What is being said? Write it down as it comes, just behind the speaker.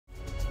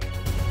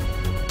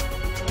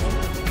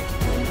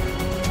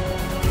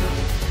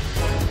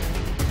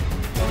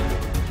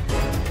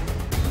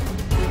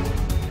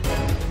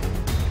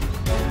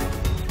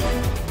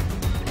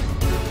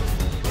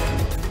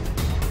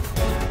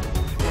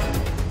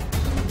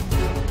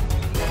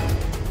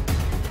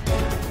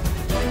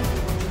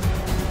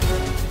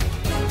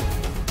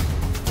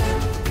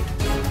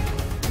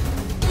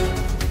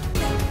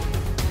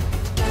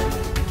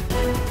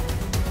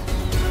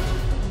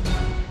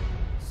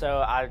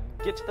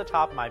get to the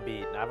top of my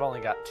beat, and I've only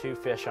got 2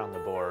 fish on the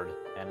board,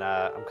 and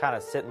I'm kind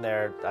of sitting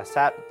there. I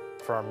sat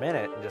for a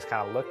minute and just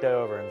kind of looked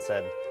over and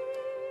said,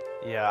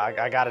 yeah,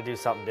 I got to do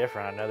something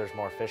different. I know there's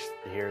more fish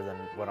here than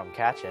what I'm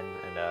catching,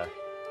 and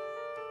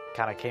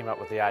kind of came up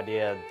with the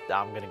idea that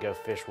I'm going to go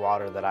fish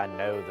water that I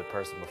know the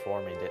person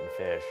before me didn't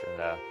fish,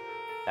 and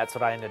that's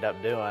what I ended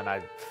up doing.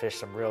 I fished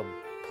some real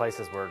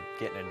places where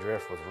getting a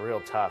drift was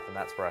real tough, and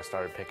that's where I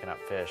started picking up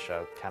fish,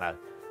 kind of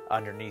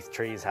underneath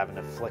trees, having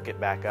to flick it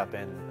back up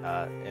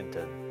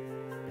into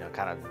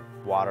kind of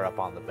water up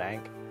on the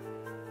bank,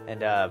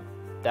 and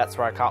that's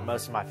where I caught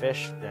most of my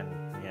fish. And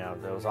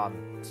it was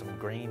on some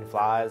green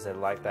flies that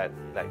like that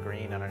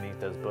green underneath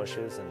those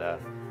bushes, and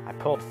I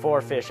pulled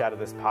 4 fish out of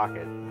this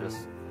pocket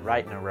just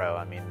right in a row.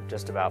 I mean,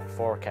 just about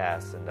 4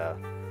 casts, and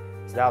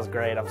so that was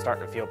great. I'm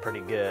starting to feel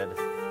pretty good.